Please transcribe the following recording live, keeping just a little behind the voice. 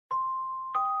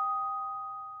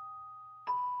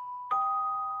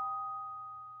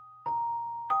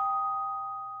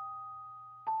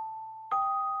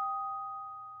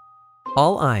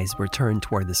All eyes were turned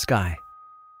toward the sky.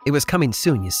 It was coming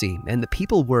soon, you see, and the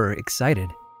people were excited.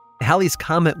 Halley's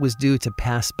Comet was due to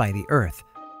pass by the Earth.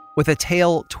 With a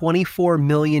tail 24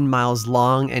 million miles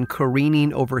long and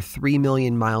careening over 3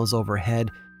 million miles overhead,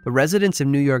 the residents of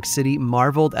New York City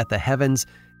marveled at the heavens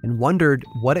and wondered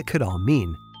what it could all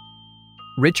mean.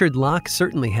 Richard Locke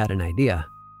certainly had an idea.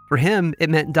 For him, it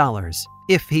meant dollars,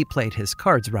 if he played his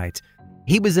cards right.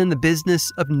 He was in the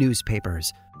business of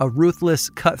newspapers, a ruthless,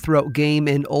 cutthroat game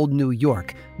in old New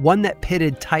York, one that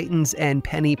pitted titans and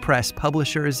penny press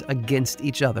publishers against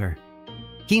each other.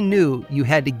 He knew you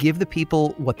had to give the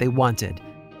people what they wanted,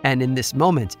 and in this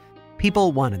moment,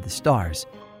 people wanted the stars.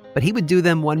 But he would do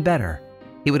them one better.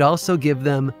 He would also give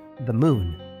them the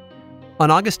moon. On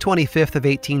August 25th of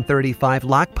 1835,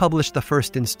 Locke published the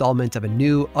first installment of a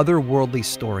new, otherworldly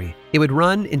story. It would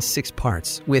run in 6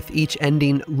 parts, with each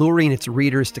ending luring its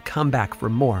readers to come back for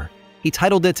more. He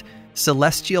titled it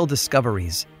Celestial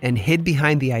Discoveries, and hid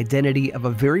behind the identity of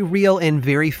a very real and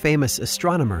very famous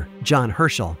astronomer, John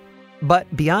Herschel.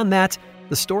 But beyond that,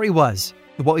 the story was,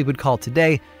 what we would call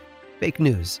today, fake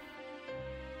news.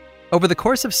 Over the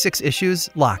course of 6 issues,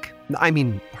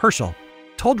 Herschel,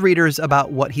 told readers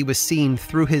about what he was seeing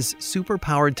through his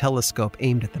super-powered telescope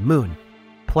aimed at the moon.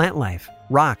 Plant life,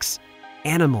 rocks,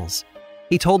 animals.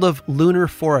 He told of lunar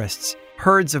forests,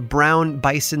 herds of brown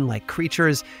bison-like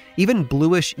creatures, even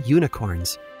bluish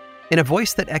unicorns. In a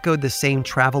voice that echoed the same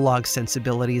travelogue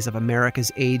sensibilities of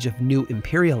America's age of new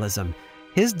imperialism,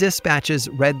 his dispatches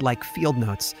read like field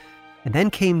notes, and then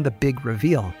came the big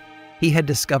reveal. He had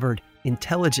discovered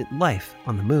intelligent life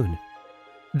on the moon.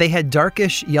 They had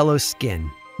darkish yellow skin,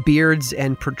 beards,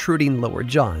 and protruding lower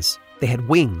jaws. They had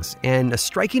wings and a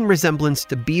striking resemblance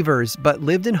to beavers, but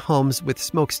lived in homes with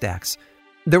smokestacks.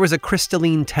 There was a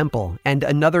crystalline temple and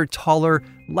another taller,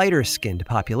 lighter-skinned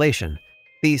population.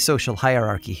 The social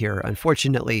hierarchy here,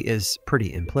 unfortunately, is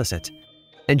pretty implicit.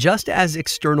 And just as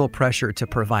external pressure to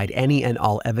provide any and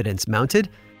all evidence mounted,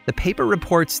 the paper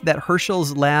reports that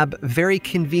Herschel's lab very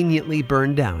conveniently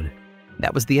burned down.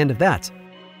 That was the end of that.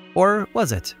 Or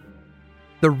was it?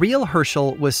 The real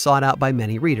Herschel was sought out by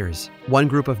many readers. One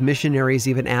group of missionaries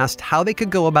even asked how they could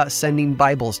go about sending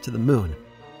Bibles to the moon.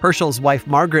 Herschel's wife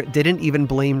Margaret didn't even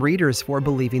blame readers for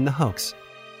believing the hoax.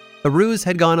 The ruse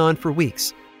had gone on for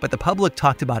weeks, but the public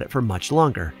talked about it for much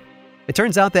longer. It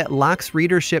turns out that Locke's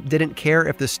readership didn't care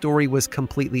if the story was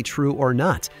completely true or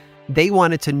not. They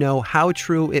wanted to know how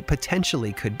true it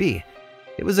potentially could be.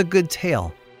 It was a good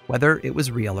tale, whether it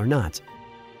was real or not.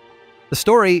 The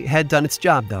story had done its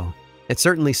job, though. It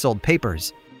certainly sold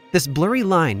papers. This blurry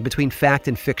line between fact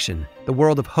and fiction, the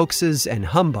world of hoaxes and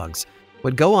humbugs,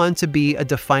 would go on to be a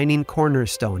defining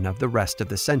cornerstone of the rest of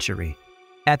the century.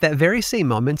 At that very same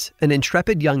moment, an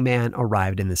intrepid young man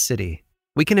arrived in the city.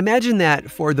 We can imagine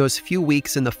that for those few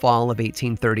weeks in the fall of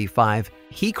 1835,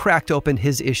 he cracked open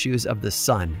his issues of The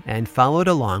Sun and followed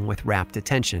along with rapt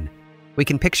attention. We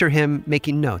can picture him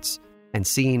making notes and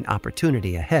seeing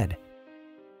opportunity ahead.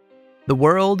 The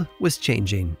world was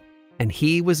changing, and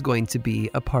he was going to be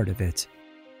a part of it.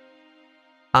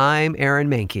 I'm Aaron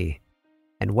Mahnke,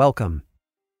 and welcome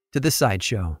to the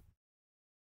Sideshow.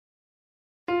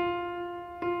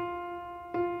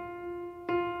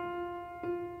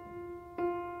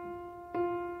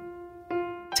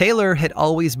 Taylor had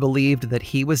always believed that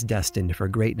he was destined for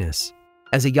greatness.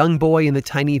 As a young boy in the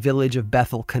tiny village of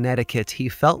Bethel, Connecticut, he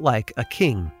felt like a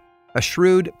king. A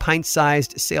shrewd,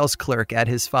 pint-sized sales clerk at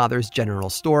his father's general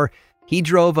store, he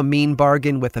drove a mean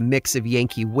bargain with a mix of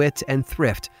Yankee wit and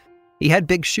thrift. He had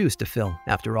big shoes to fill,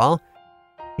 after all.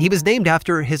 He was named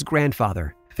after his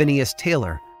grandfather, Phineas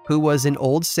Taylor, who was an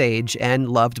old sage and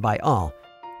loved by all.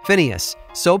 Phineas,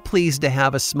 so pleased to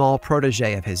have a small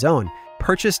protege of his own,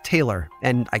 purchased Taylor,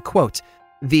 and I quote,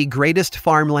 "the greatest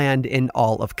farmland in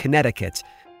all of Connecticut,"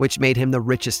 which made him the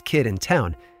richest kid in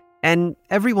town. And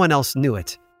everyone else knew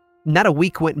it. Not a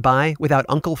week went by without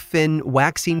Uncle Finn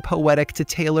waxing poetic to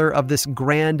Taylor of this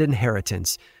grand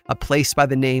inheritance, a place by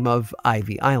the name of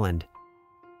Ivy Island.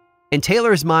 In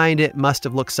Taylor's mind, it must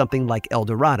have looked something like El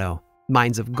Dorado,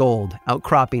 mines of gold,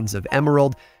 outcroppings of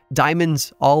emerald,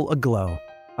 diamonds all aglow.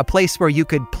 A place where you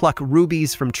could pluck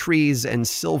rubies from trees and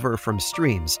silver from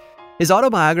streams. His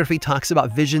autobiography talks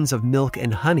about visions of milk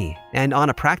and honey, and on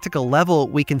a practical level,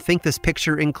 we can think this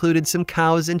picture included some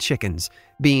cows and chickens,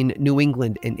 being New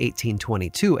England in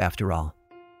 1822 after all.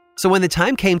 So when the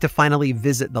time came to finally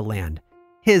visit the land,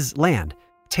 his land,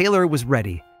 Taylor was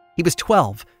ready. He was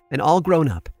 12 and all grown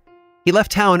up. He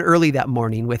left town early that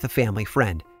morning with a family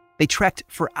friend. They trekked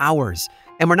for hours,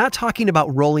 and we're not talking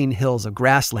about rolling hills of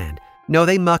grassland. No,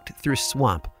 they mucked through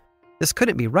swamp. This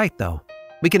couldn't be right, though.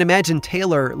 We can imagine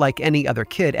Taylor, like any other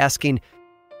kid, asking,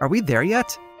 "Are we there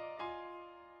yet?"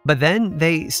 But then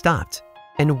they stopped.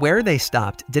 And where they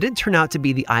stopped didn't turn out to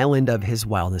be the island of his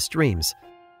wildest dreams.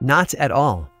 Not at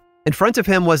all. In front of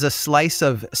him was a slice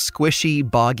of squishy,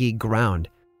 boggy ground.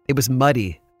 It was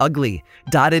muddy, ugly,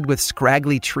 dotted with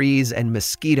scraggly trees and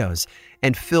mosquitoes,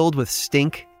 and filled with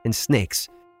stink and snakes.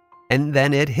 And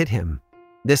then it hit him.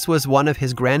 This was one of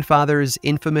his grandfather's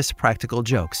infamous practical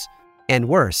jokes. And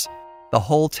worse, the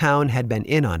whole town had been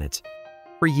in on it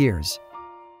for years.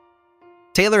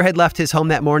 Taylor had left his home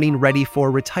that morning ready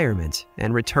for retirement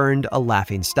and returned a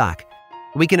laughing stock.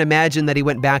 We can imagine that he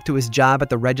went back to his job at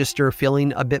the register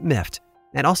feeling a bit miffed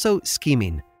and also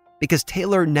scheming, because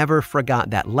Taylor never forgot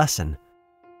that lesson.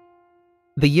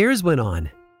 The years went on.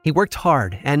 He worked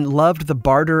hard and loved the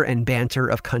barter and banter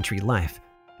of country life.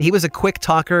 He was a quick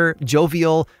talker,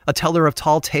 jovial, a teller of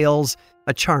tall tales,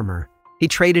 a charmer. He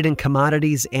traded in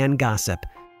commodities and gossip,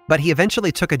 but he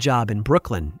eventually took a job in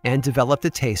Brooklyn and developed a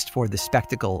taste for the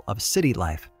spectacle of city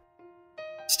life.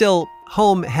 Still,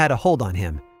 home had a hold on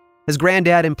him. His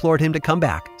granddad implored him to come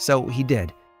back, so he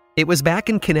did. It was back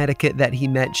in Connecticut that he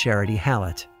met Charity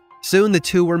Hallett. Soon the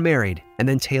two were married, and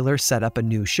then Taylor set up a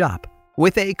new shop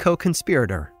with a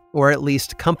co-conspirator, or at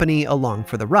least company along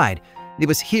for the ride. It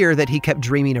was here that he kept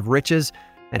dreaming of riches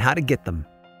and how to get them.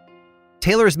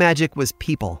 Taylor's magic was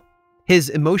people. His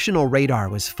emotional radar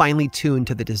was finely tuned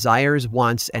to the desires,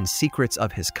 wants, and secrets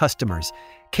of his customers,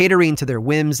 catering to their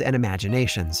whims and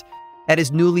imaginations. At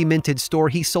his newly minted store,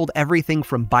 he sold everything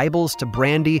from Bibles to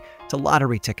brandy to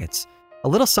lottery tickets. A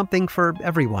little something for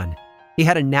everyone. He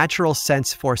had a natural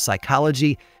sense for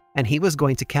psychology, and he was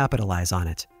going to capitalize on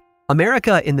it.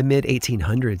 America in the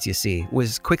mid-1800s, you see,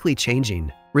 was quickly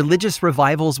changing. Religious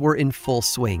revivals were in full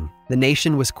swing. The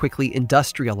nation was quickly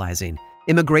industrializing.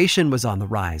 Immigration was on the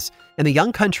rise, and the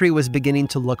young country was beginning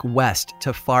to look west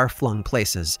to far-flung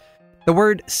places. The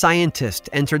word scientist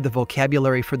entered the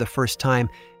vocabulary for the first time,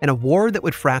 and a war that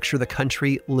would fracture the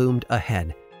country loomed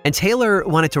ahead. And Taylor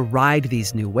wanted to ride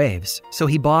these new waves, so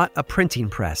he bought a printing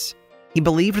press. He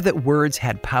believed that words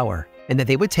had power, and that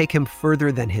they would take him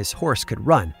further than his horse could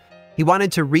run. He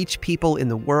wanted to reach people in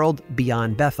the world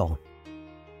beyond Bethel.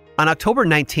 On October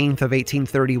 19th of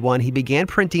 1831, he began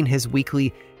printing his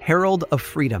weekly Herald of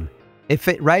Freedom. It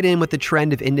fit right in with the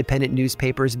trend of independent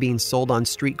newspapers being sold on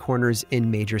street corners in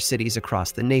major cities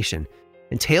across the nation.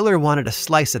 And Taylor wanted a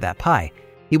slice of that pie.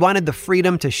 He wanted the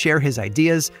freedom to share his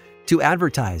ideas, to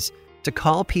advertise, to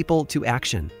call people to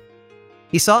action.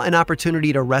 He saw an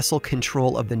opportunity to wrestle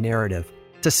control of the narrative,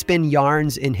 to spin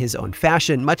yarns in his own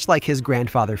fashion, much like his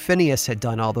grandfather Phineas had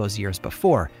done all those years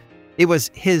before. It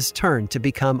was his turn to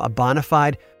become a bona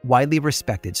fide, widely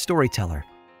respected storyteller.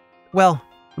 Well,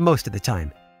 most of the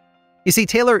time. You see,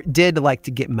 Taylor did like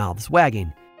to get mouths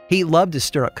wagging. He loved to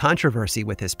stir up controversy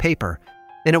with his paper,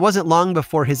 and it wasn't long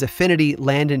before his affinity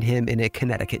landed him in a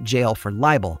Connecticut jail for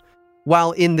libel.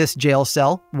 While in this jail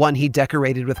cell, one he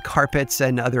decorated with carpets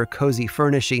and other cozy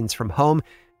furnishings from home,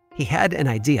 he had an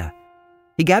idea.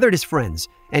 He gathered his friends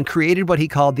and created what he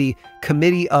called the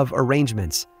Committee of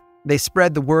Arrangements. They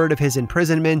spread the word of his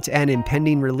imprisonment and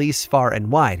impending release far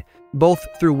and wide, both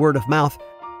through word of mouth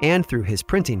and through his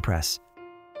printing press.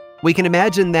 We can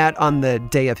imagine that on the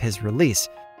day of his release,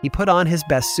 he put on his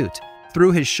best suit,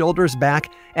 threw his shoulders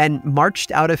back, and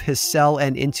marched out of his cell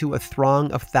and into a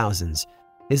throng of thousands,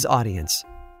 his audience,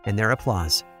 and their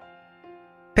applause.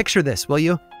 Picture this, will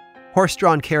you?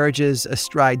 Horse-drawn carriages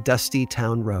astride dusty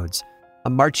town roads, a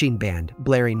marching band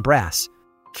blaring brass,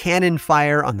 cannon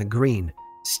fire on the green,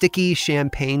 sticky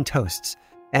champagne toasts,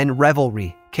 and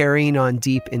revelry carrying on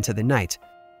deep into the night.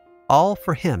 All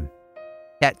for him.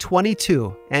 At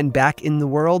 22 and back in the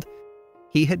world,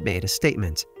 he had made a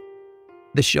statement.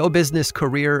 The show business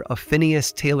career of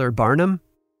Phineas Taylor Barnum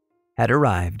had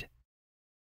arrived.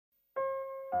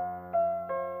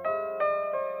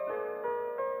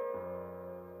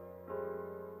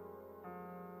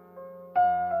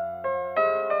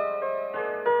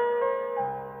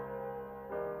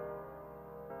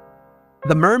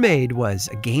 The mermaid was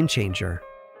a game changer.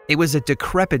 It was a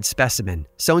decrepit specimen,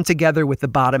 sewn together with the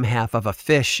bottom half of a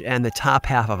fish and the top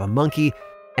half of a monkey,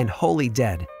 and wholly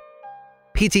dead.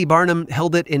 P.T. Barnum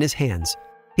held it in his hands.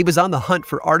 He was on the hunt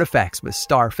for artifacts with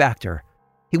star factor.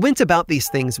 He went about these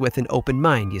things with an open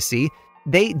mind, you see.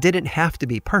 They didn't have to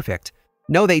be perfect.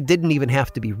 No, they didn't even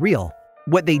have to be real.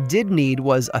 What they did need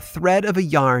was a thread of a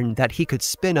yarn that he could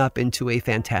spin up into a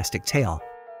fantastic tale.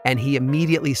 And he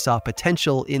immediately saw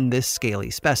potential in this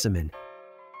scaly specimen.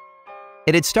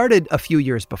 It had started a few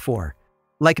years before.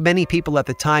 Like many people at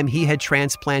the time, he had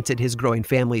transplanted his growing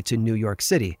family to New York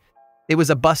City. It was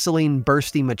a bustling,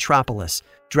 bursting metropolis,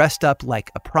 dressed up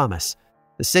like a promise.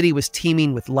 The city was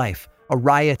teeming with life, a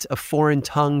riot of foreign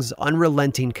tongues,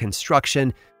 unrelenting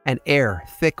construction, and air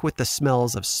thick with the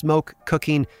smells of smoke,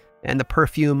 cooking, and the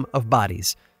perfume of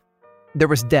bodies. There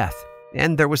was death,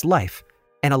 and there was life,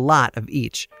 and a lot of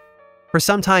each. For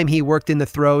some time, he worked in the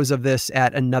throes of this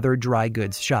at another dry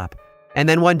goods shop. And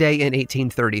then one day in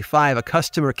 1835, a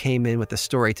customer came in with a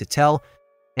story to tell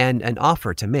and an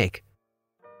offer to make.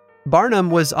 Barnum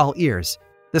was all ears.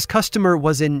 This customer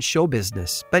was in show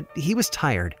business, but he was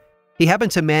tired. He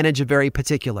happened to manage a very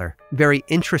particular, very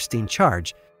interesting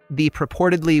charge, the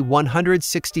purportedly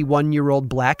 161-year-old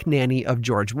black nanny of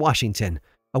George Washington,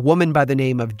 a woman by the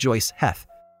name of Joyce Heth.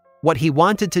 What he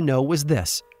wanted to know was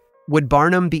this: would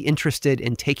Barnum be interested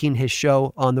in taking his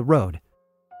show on the road?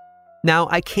 Now,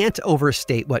 I can't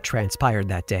overstate what transpired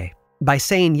that day. By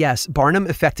saying yes, Barnum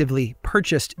effectively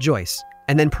purchased Joyce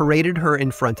and then paraded her in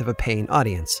front of a paying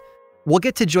audience. We'll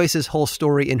get to Joyce's whole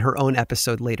story in her own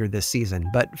episode later this season,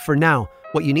 but for now,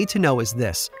 what you need to know is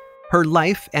this: her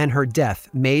life and her death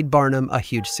made Barnum a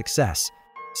huge success.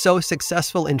 So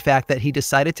successful, in fact, that he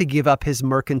decided to give up his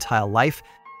mercantile life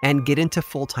and get into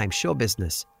full-time show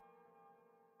business.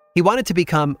 He wanted to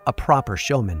become a proper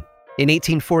showman. In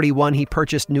 1841, he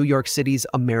purchased New York City's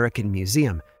American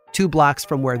Museum, 2 blocks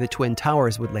from where the Twin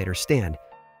Towers would later stand.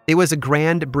 It was a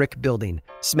grand brick building,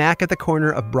 smack at the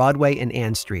corner of Broadway and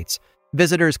Ann Streets.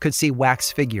 Visitors could see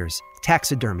wax figures,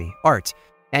 taxidermy, art,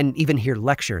 and even hear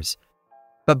lectures.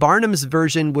 But Barnum's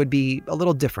version would be a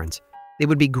little different. It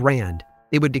would be grand.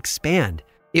 It would expand.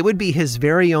 It would be his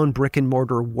very own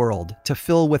brick-and-mortar world to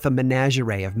fill with a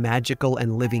menagerie of magical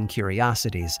and living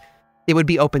curiosities. It would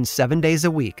be open 7 days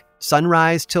a week,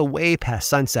 sunrise till way past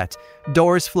sunset,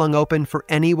 doors flung open for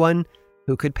anyone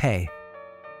who could pay.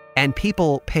 And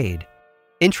people paid.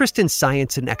 Interest in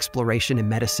science and exploration and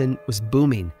medicine was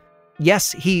booming.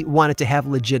 Yes, he wanted to have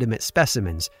legitimate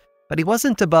specimens, but he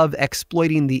wasn't above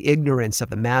exploiting the ignorance of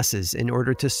the masses in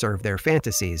order to serve their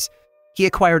fantasies. He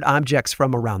acquired objects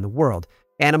from around the world,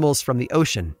 animals from the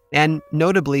ocean, and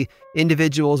notably,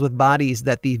 individuals with bodies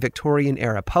that the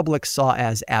Victorian-era public saw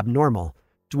as abnormal: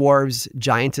 dwarves,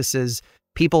 giantesses,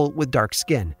 people with dark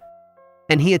skin.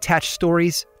 And he attached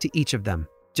stories to each of them,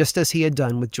 just as he had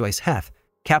done with Joyce Heth,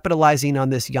 capitalizing on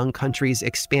this young country's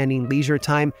expanding leisure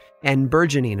time and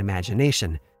burgeoning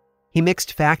imagination. He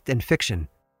mixed fact and fiction,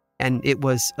 and it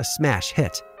was a smash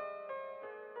hit.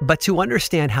 But to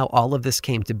understand how all of this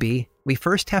came to be, we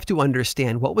first have to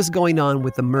understand what was going on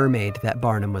with the mermaid that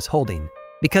Barnum was holding,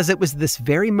 because it was this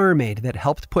very mermaid that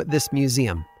helped put this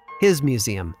museum, his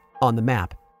museum, on the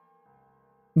map.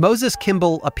 Moses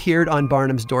Kimball appeared on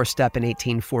Barnum's doorstep in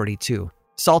 1842,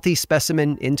 salty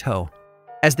specimen in tow.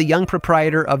 As the young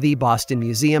proprietor of the Boston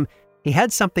Museum, he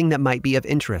had something that might be of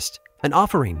interest, an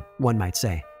offering, one might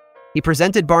say. He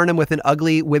presented Barnum with an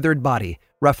ugly, withered body,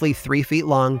 roughly 3 feet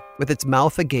long, with its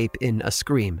mouth agape in a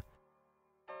scream.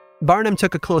 Barnum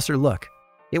took a closer look.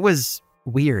 It was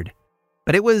weird,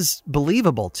 but it was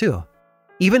believable too.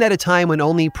 Even at a time when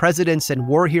only presidents and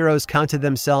war heroes counted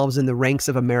themselves in the ranks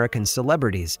of American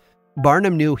celebrities,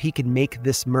 Barnum knew he could make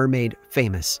this mermaid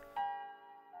famous.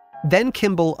 Then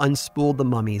Kimball unspooled the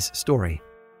mummy's story.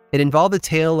 It involved the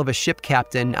tale of a ship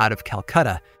captain out of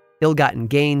Calcutta, ill-gotten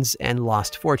gains, and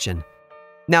lost fortune.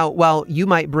 Now, while you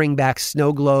might bring back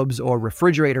snow globes or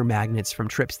refrigerator magnets from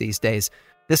trips these days,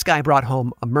 this guy brought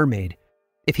home a mermaid.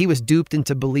 If he was duped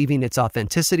into believing its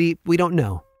authenticity, we don't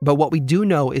know. But what we do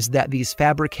know is that these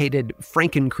fabricated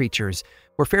Franken creatures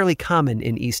were fairly common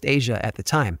in East Asia at the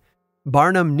time.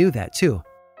 Barnum knew that too,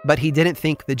 but he didn't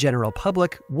think the general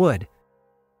public would.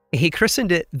 He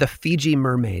christened it the Fiji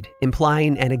Mermaid,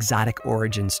 implying an exotic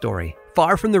origin story,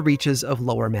 far from the reaches of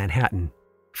Lower Manhattan.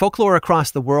 Folklore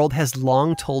across the world has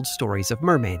long told stories of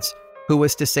mermaids. Who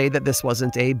was to say that this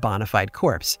wasn't a bona fide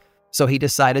corpse? So he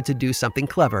decided to do something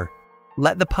clever.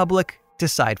 Let the public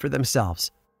decide for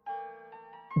themselves.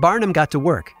 Barnum got to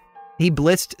work. He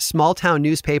blitzed small-town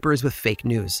newspapers with fake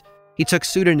news. He took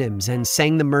pseudonyms and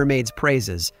sang the mermaid's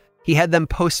praises. He had them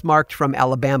postmarked from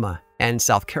Alabama and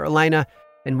South Carolina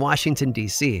and Washington,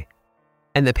 D.C.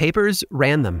 And the papers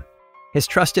ran them. His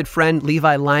trusted friend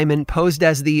Levi Lyman posed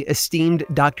as the esteemed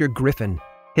Dr. Griffin.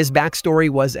 His backstory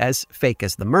was as fake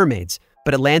as the mermaid's,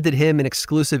 but it landed him an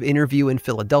exclusive interview in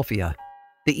Philadelphia.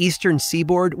 The Eastern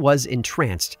Seaboard was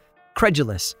entranced,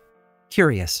 credulous,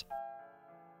 curious.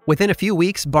 Within a few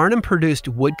weeks, Barnum produced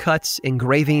woodcuts,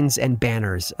 engravings, and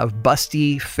banners of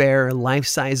busty, fair,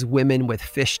 life-size women with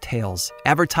fish tails,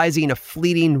 advertising a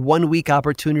fleeting one-week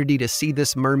opportunity to see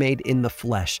this mermaid in the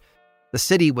flesh. The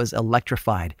city was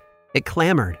electrified. It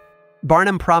clamored.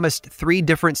 Barnum promised 3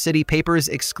 different city papers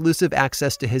exclusive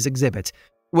access to his exhibit,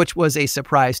 which was a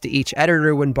surprise to each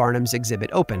editor when Barnum's exhibit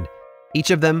opened.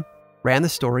 Each of them ran the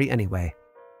story anyway.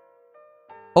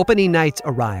 Opening night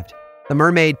arrived. The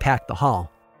mermaid packed the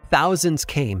hall. Thousands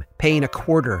came, paying a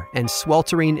quarter and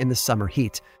sweltering in the summer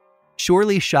heat,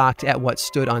 surely shocked at what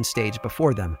stood on stage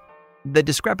before them. The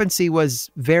discrepancy was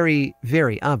very,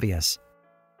 very obvious.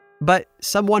 But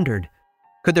some wondered,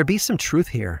 could there be some truth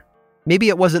here? Maybe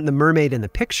it wasn't the mermaid in the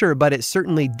picture, but it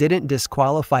certainly didn't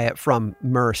disqualify it from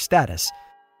mer status.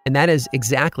 And that is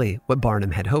exactly what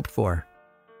Barnum had hoped for.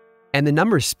 And the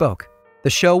numbers spoke. The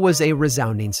show was a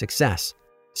resounding success.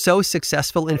 So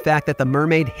successful, in fact, that the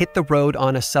mermaid hit the road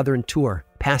on a southern tour,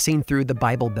 passing through the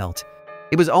Bible Belt.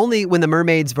 It was only when the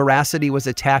mermaid's veracity was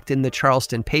attacked in the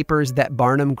Charleston papers that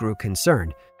Barnum grew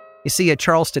concerned. You see, a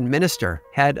Charleston minister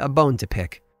had a bone to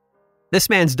pick. This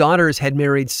man's daughters had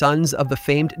married sons of the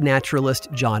famed naturalist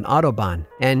John Audubon,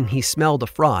 and he smelled a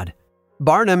fraud.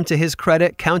 Barnum, to his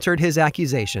credit, countered his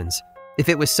accusations. If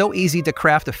it was so easy to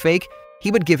craft a fake,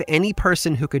 he would give any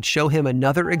person who could show him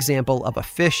another example of a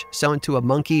fish sewn to a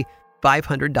monkey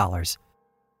 $500.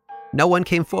 No one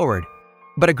came forward,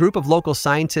 but a group of local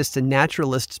scientists and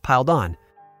naturalists piled on.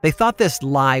 They thought this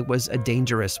lie was a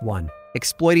dangerous one,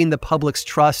 exploiting the public's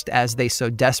trust as they so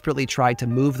desperately tried to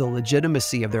move the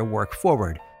legitimacy of their work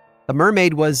forward. The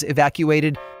mermaid was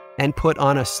evacuated and put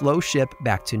on a slow ship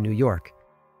back to New York.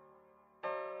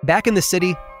 Back in the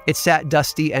city, it sat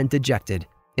dusty and dejected,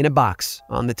 in a box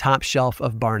on the top shelf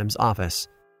of Barnum's office.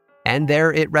 And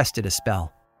there it rested a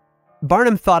spell.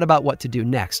 Barnum thought about what to do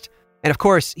next, and of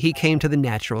course, he came to the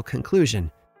natural conclusion.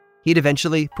 He'd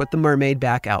eventually put the mermaid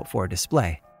back out for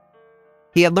display.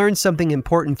 He had learned something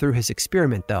important through his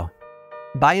experiment, though.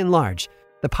 By and large,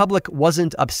 the public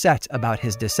wasn't upset about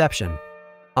his deception.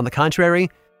 On the contrary,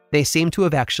 they seemed to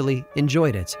have actually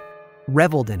enjoyed it,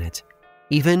 reveled in it,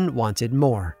 even wanted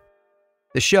more.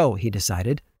 The show, he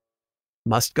decided,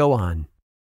 must go on.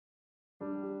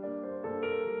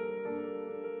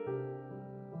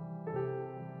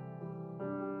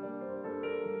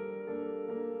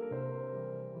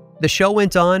 The show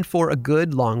went on for a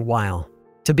good long while.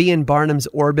 To be in Barnum's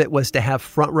orbit was to have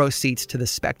front row seats to the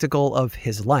spectacle of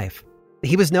his life.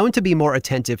 He was known to be more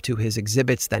attentive to his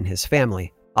exhibits than his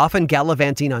family, often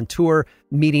gallivanting on tour,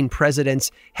 meeting presidents,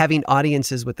 having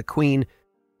audiences with the Queen.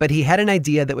 But he had an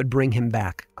idea that would bring him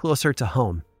back, closer to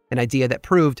home, an idea that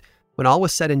proved, when all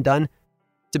was said and done,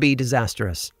 to be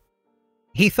disastrous.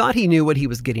 He thought he knew what he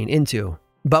was getting into,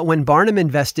 but when Barnum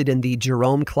invested in the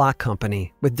Jerome Clock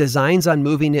Company, with designs on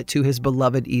moving it to his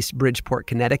beloved East Bridgeport,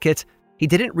 Connecticut, he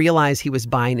didn't realize he was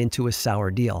buying into a sour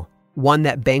deal, one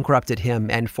that bankrupted him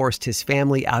and forced his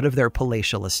family out of their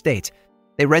palatial estate.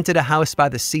 They rented a house by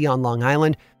the sea on Long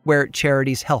Island, where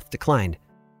Charity's health declined.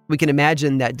 We can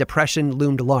imagine that depression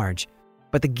loomed large,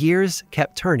 but the gears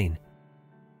kept turning.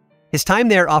 His time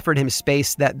there offered him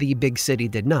space that the big city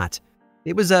did not.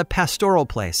 It was a pastoral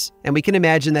place, and we can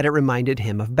imagine that it reminded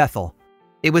him of Bethel.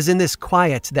 It was in this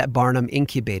quiet that Barnum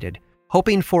incubated,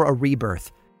 hoping for a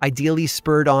rebirth, ideally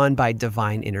spurred on by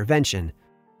divine intervention.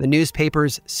 The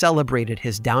newspapers celebrated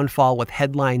his downfall with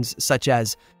headlines such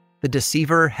as, "The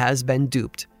deceiver has been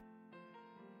duped."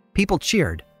 People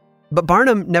cheered, but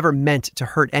Barnum never meant to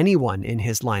hurt anyone in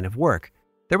his line of work.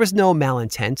 There was no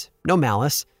malintent, no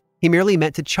malice. He merely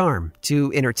meant to charm,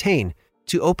 to entertain,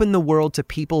 to open the world to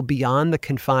people beyond the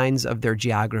confines of their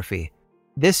geography.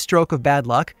 This stroke of bad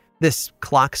luck, this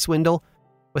clock swindle,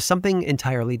 was something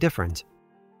entirely different.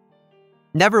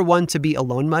 Never one to be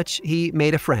alone much, he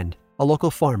made a friend, a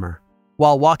local farmer.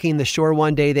 While walking the shore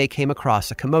one day, they came across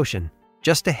a commotion.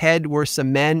 Just ahead were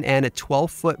some men and a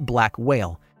 12-foot black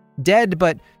whale. Dead,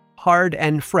 but hard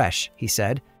and fresh, he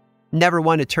said. Never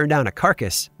one to turn down a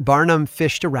carcass, Barnum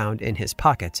fished around in his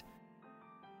pocket.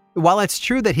 While it's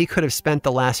true that he could have spent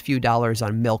the last few dollars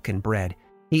on milk and bread,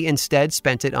 he instead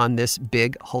spent it on this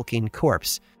big, hulking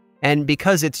corpse. And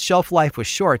because its shelf life was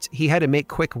short, he had to make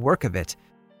quick work of it.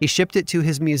 He shipped it to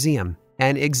his museum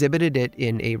and exhibited it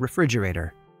in a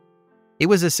refrigerator. It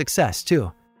was a success,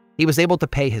 too. He was able to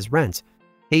pay his rent.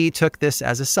 He took this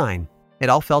as a sign. It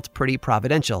all felt pretty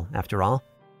providential, after all.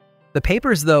 The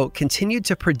papers, though, continued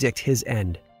to predict his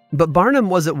end. But Barnum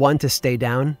wasn't one to stay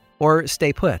down or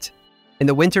stay put. In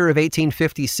the winter of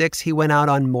 1856, he went out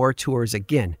on more tours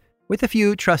again, with a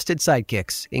few trusted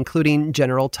sidekicks, including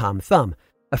General Tom Thumb,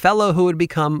 a fellow who would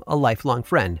become a lifelong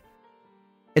friend.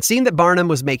 It seemed that Barnum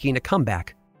was making a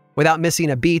comeback. Without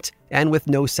missing a beat, and with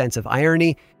no sense of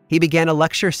irony, he began a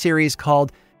lecture series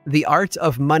called The Art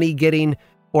of Money Getting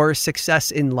or Success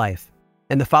in Life,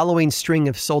 and the following string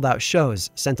of sold-out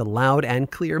shows sent a loud and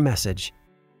clear message.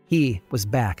 He was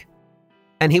back.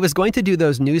 And he was going to do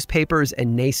those newspapers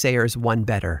and naysayers one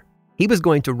better. He was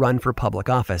going to run for public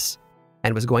office,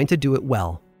 and was going to do it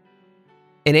well.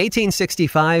 In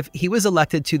 1865, he was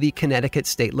elected to the Connecticut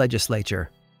state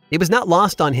legislature. It was not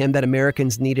lost on him that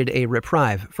Americans needed a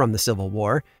reprieve from the Civil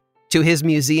War. To his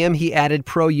museum, he added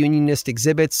pro-unionist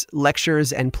exhibits,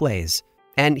 lectures, and plays.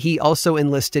 And he also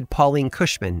enlisted Pauline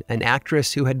Cushman, an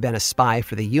actress who had been a spy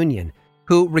for the Union,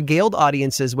 who regaled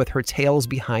audiences with her tales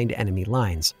behind enemy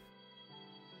lines.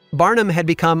 Barnum had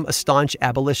become a staunch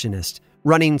abolitionist,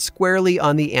 running squarely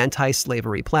on the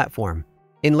anti-slavery platform.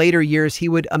 In later years, he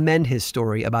would amend his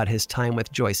story about his time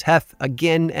with Joyce Heth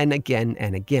again and again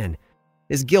and again.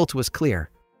 His guilt was clear,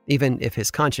 even if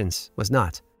his conscience was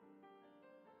not.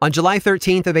 On July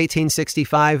 13th of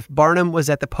 1865, Barnum was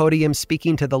at the podium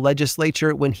speaking to the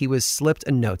legislature when he was slipped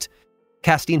a note.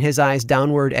 Casting his eyes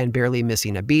downward and barely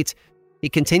missing a beat, he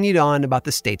continued on about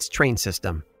the state's train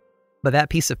system. But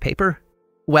that piece of paper?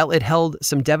 Well, it held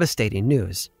some devastating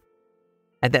news.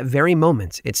 At that very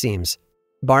moment, it seems,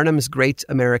 Barnum's Great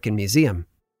American Museum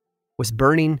was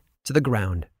burning to the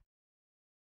ground.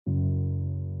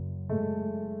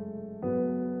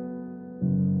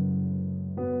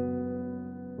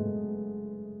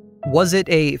 Was it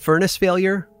a furnace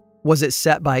failure? Was it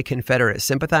set by Confederate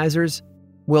sympathizers?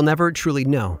 We'll never truly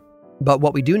know. But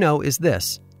what we do know is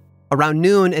this. Around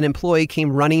noon, an employee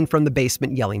came running from the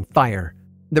basement yelling fire.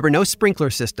 There were no sprinkler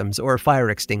systems or fire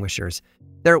extinguishers.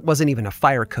 There wasn't even a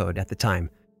fire code at the time.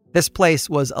 This place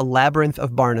was a labyrinth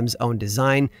of Barnum's own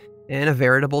design and a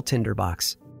veritable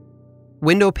tinderbox.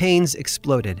 Window panes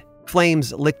exploded,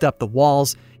 flames licked up the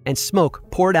walls, and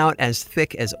smoke poured out as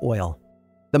thick as oil.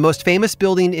 The most famous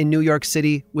building in New York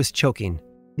City was choking.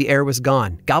 The air was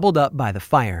gone, gobbled up by the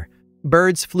fire.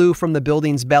 Birds flew from the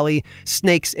building's belly,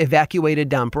 snakes evacuated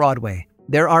down Broadway.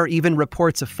 There are even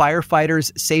reports of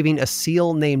firefighters saving a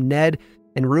seal named Ned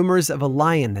and rumors of a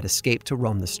lion that escaped to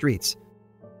roam the streets.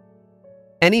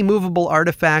 Any movable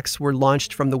artifacts were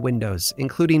launched from the windows,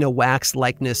 including a wax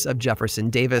likeness of Jefferson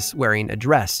Davis wearing a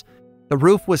dress. The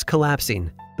roof was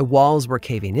collapsing. The walls were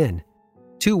caving in.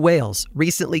 2 whales,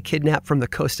 recently kidnapped from the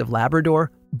coast of Labrador,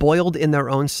 boiled in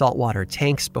their own saltwater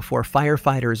tanks before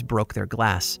firefighters broke their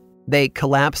glass. They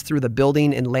collapsed through the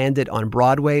building and landed on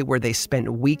Broadway, where they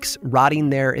spent weeks rotting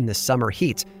there in the summer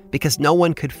heat because no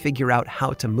one could figure out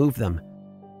how to move them.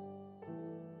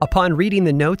 Upon reading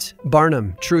the note,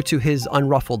 Barnum, true to his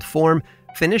unruffled form,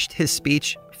 finished his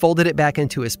speech, folded it back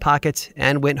into his pocket,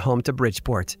 and went home to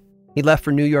Bridgeport. He left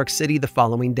for New York City the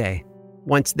following day.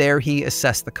 Once there, he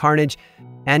assessed the carnage,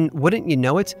 and wouldn't you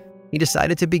know it, he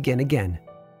decided to begin again.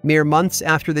 Mere months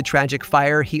after the tragic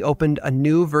fire, he opened a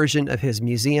new version of his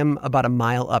museum about a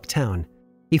mile uptown.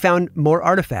 He found more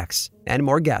artifacts and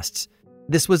more guests.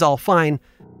 This was all fine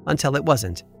until it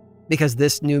wasn't, because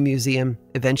this new museum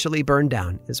eventually burned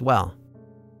down as well.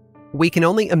 We can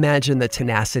only imagine the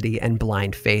tenacity and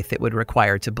blind faith it would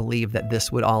require to believe that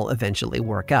this would all eventually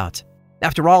work out.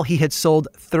 After all, he had sold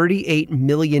 38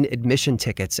 million admission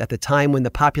tickets at the time when the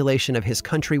population of his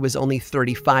country was only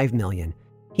 35 million.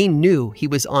 He knew he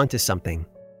was onto something.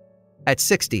 At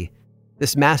 60,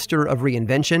 this master of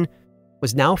reinvention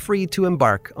was now free to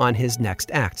embark on his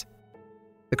next act,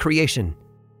 the creation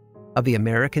of the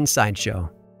American Sideshow.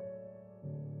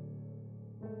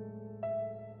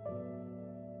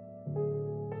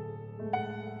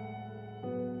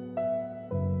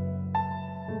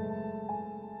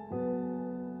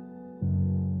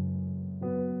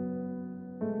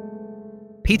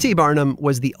 P.T. Barnum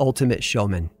was the ultimate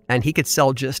showman, and he could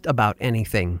sell just about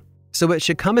anything. So it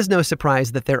should come as no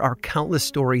surprise that there are countless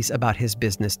stories about his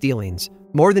business dealings,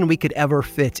 more than we could ever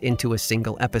fit into a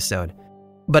single episode.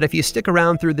 But if you stick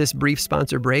around through this brief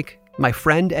sponsor break, my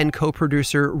friend and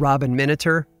co-producer Robin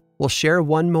Miniter will share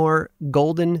one more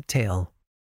golden tale.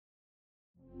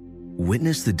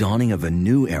 Witness the dawning of a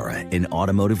new era in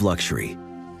automotive luxury,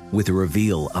 with a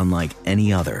reveal unlike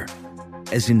any other,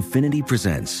 as Infiniti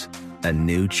presents a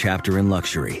new chapter in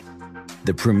luxury,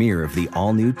 the premiere of the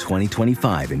all-new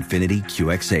 2025 Infiniti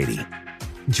QX80.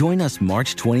 Join us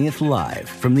March 20th live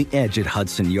from the Edge at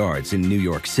Hudson Yards in New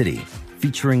York City,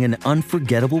 featuring an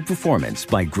unforgettable performance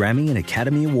by Grammy and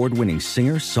Academy Award-winning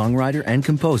singer, songwriter, and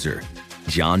composer,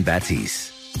 Jon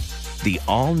Batiste. The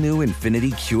all-new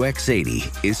Infiniti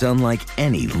QX80 is unlike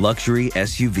any luxury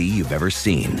SUV you've ever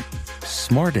seen.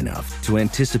 Smart enough to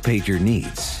anticipate your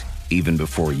needs, even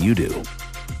before you do.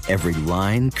 Every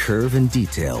line, curve, and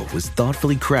detail was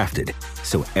thoughtfully crafted,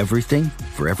 so everything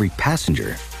for every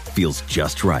passenger feels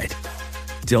just right.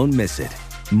 Don't miss it.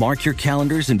 Mark your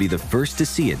calendars and be the first to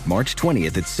see it March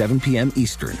 20th at 7 p.m.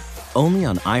 Eastern, only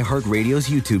on iHeartRadio's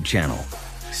YouTube channel.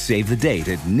 Save the date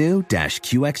at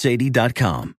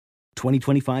new-QX80.com.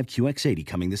 2025 QX80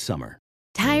 coming this summer.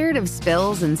 Tired of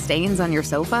spills and stains on your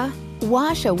sofa?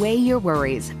 Wash away your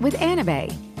worries with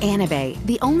Anabay. Anabay,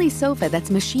 the only sofa that's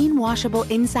machine washable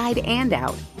inside and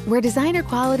out, where designer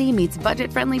quality meets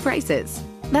budget-friendly prices.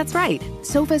 That's right,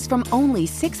 sofas from only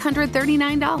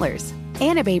 $639.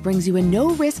 Anabay brings you a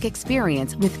no-risk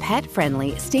experience with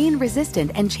pet-friendly,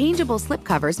 stain-resistant, and changeable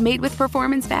slipcovers made with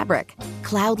performance fabric,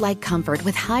 cloud-like comfort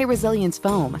with high-resilience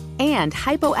foam, and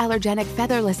hypoallergenic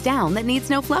featherless down that needs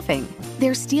no fluffing.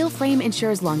 Their steel frame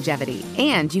ensures longevity,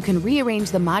 and you can rearrange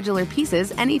the modular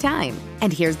pieces anytime.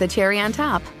 And here's the cherry on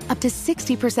top, up to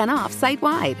 60% off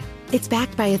site-wide. It's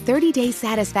backed by a 30-day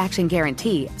satisfaction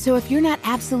guarantee, so if you're not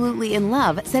absolutely in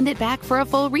love, send it back for a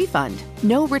full refund.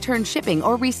 No return shipping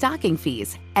or restocking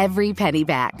fees. Every penny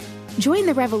back. Join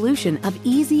the revolution of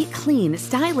easy, clean,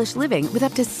 stylish living with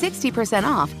up to 60%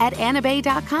 off at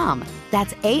anabay.com.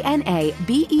 That's ANABEI.com.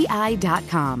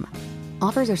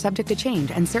 Offers are subject to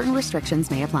change and certain restrictions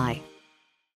may apply.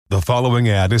 The following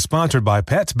ad is sponsored by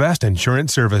Pets Best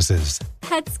Insurance Services.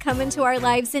 Pets come into our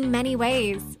lives in many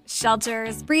ways.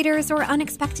 Shelters, breeders, or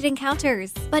unexpected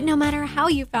encounters. But no matter how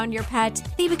you found your pet,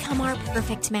 they become our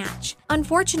perfect match.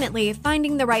 Unfortunately,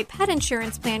 finding the right pet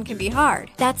insurance plan can be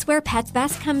hard. That's where Pets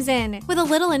Best comes in. With a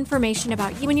little information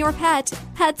about you and your pet,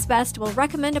 Pets Best will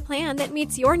recommend a plan that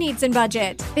meets your needs and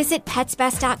budget. Visit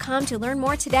PetsBest.com to learn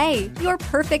more today. Your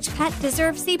perfect pet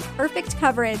deserves the perfect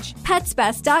coverage.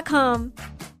 PetsBest.com.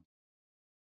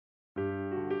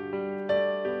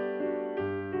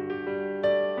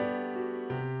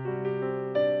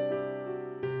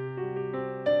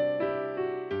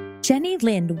 Jenny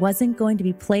Lind wasn't going to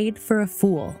be played for a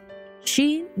fool.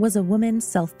 She was a woman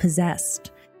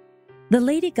self-possessed. The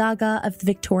Lady Gaga of the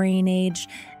Victorian age,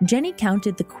 Jenny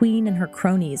counted the Queen and her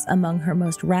cronies among her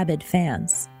most rabid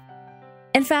fans.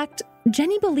 In fact,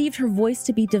 Jenny believed her voice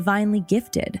to be divinely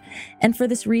gifted, and for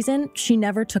this reason, she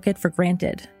never took it for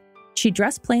granted. She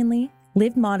dressed plainly,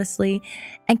 lived modestly,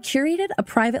 and curated a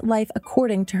private life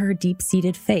according to her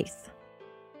deep-seated faith.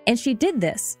 And she did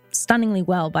this, stunningly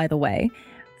well, by the way,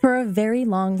 for a very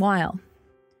long while.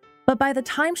 But by the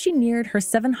time she neared her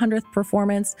 700th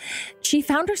performance, she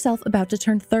found herself about to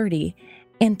turn 30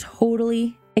 and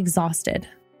totally exhausted.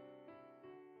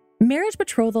 Marriage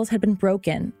betrothals had been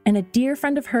broken, and a dear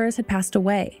friend of hers had passed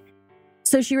away.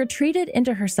 So she retreated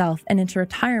into herself and into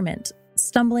retirement,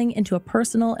 stumbling into a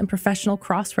personal and professional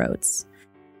crossroads.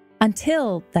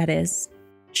 Until, that is,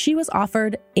 she was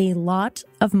offered a lot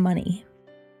of money.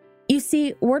 You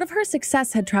see, word of her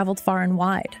success had traveled far and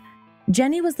wide.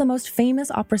 Jenny was the most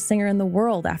famous opera singer in the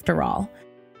world, after all.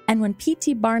 And when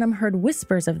P.T. Barnum heard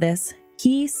whispers of this,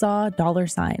 he saw dollar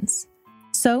signs.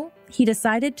 So he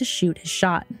decided to shoot his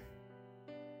shot.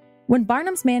 When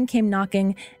Barnum's man came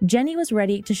knocking, Jenny was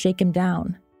ready to shake him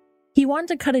down. He wanted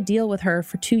to cut a deal with her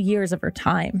for 2 years of her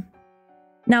time.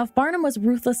 Now, if Barnum was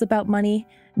ruthless about money,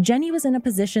 Jenny was in a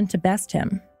position to best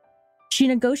him. She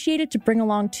negotiated to bring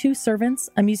along 2 servants,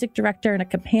 a music director, and a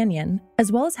companion, as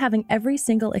well as having every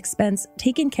single expense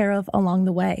taken care of along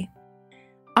the way.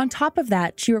 On top of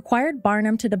that, she required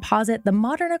Barnum to deposit the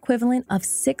modern equivalent of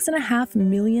 $6.5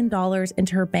 million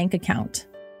into her bank account,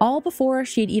 all before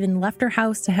she had even left her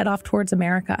house to head off towards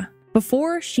America,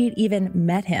 before she had even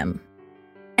met him.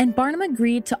 And Barnum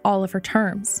agreed to all of her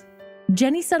terms.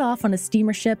 Jenny set off on a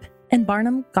steamer ship, and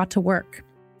Barnum got to work.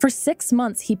 For 6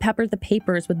 months, he peppered the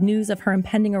papers with news of her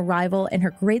impending arrival and her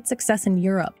great success in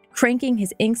Europe, cranking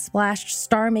his ink-splashed,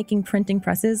 star-making printing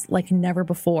presses like never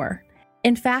before.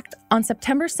 In fact, on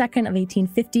September 2nd of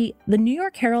 1850, the New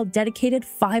York Herald dedicated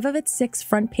 5 of its 6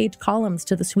 front-page columns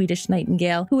to the Swedish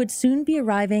Nightingale, who would soon be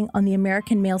arriving on the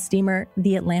American mail steamer,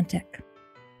 the Atlantic.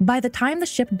 By the time the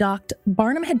ship docked,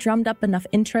 Barnum had drummed up enough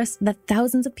interest that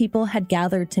thousands of people had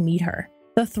gathered to meet her.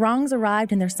 The throngs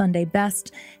arrived in their Sunday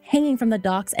best, hanging from the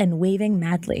docks and waving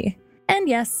madly. And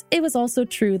yes, it was also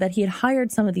true that he had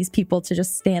hired some of these people to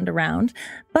just stand around,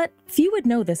 but few would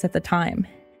know this at the time.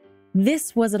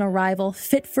 This was an arrival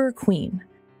fit for a queen,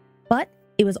 but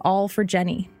it was all for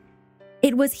Jenny.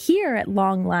 It was here, at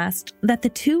long last, that the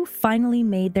two finally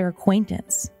made their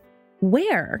acquaintance.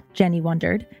 Where, Jenny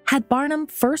wondered, had Barnum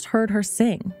first heard her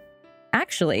sing?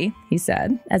 Actually, he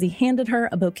said, as he handed her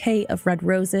a bouquet of red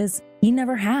roses, he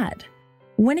never had.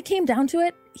 When it came down to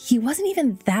it, he wasn't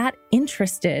even that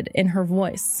interested in her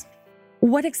voice.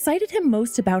 What excited him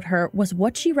most about her was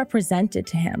what she represented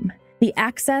to him, the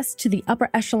access to the upper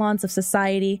echelons of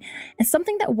society, and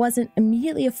something that wasn't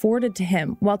immediately afforded to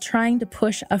him while trying to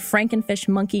push a Frankenfish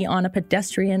monkey on a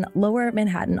pedestrian lower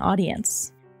Manhattan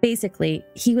audience. Basically,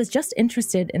 he was just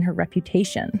interested in her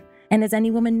reputation. And as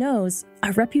any woman knows,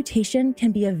 a reputation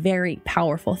can be a very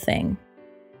powerful thing.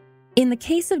 In the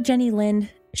case of Jenny Lind,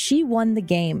 she won the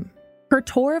game. Her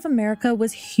tour of America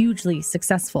was hugely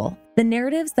successful. The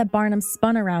narratives that Barnum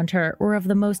spun around her were of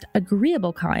the most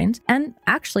agreeable kind and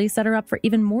actually set her up for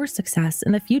even more success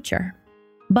in the future.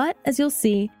 But as you'll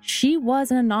see, she was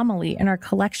an anomaly in our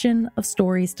collection of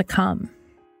stories to come.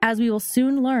 As we will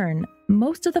soon learn,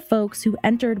 most of the folks who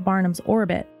entered Barnum's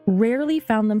orbit rarely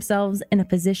found themselves in a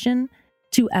position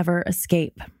to ever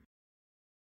escape.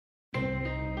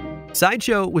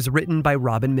 Sideshow was written by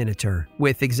Robin Miniter,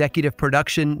 with executive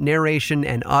production, narration,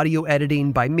 and audio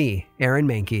editing by me, Aaron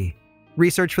Mahnke.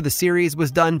 Research for the series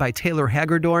was done by Taylor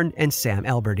Hagerdorn and Sam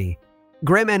Alberti.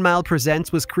 Grim and Mild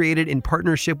Presents was created in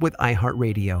partnership with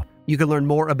iHeartRadio. You can learn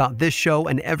more about this show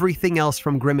and everything else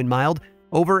from Grim and Mild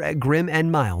over at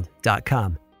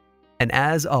grimandmild.com. And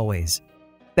as always,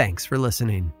 thanks for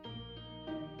listening.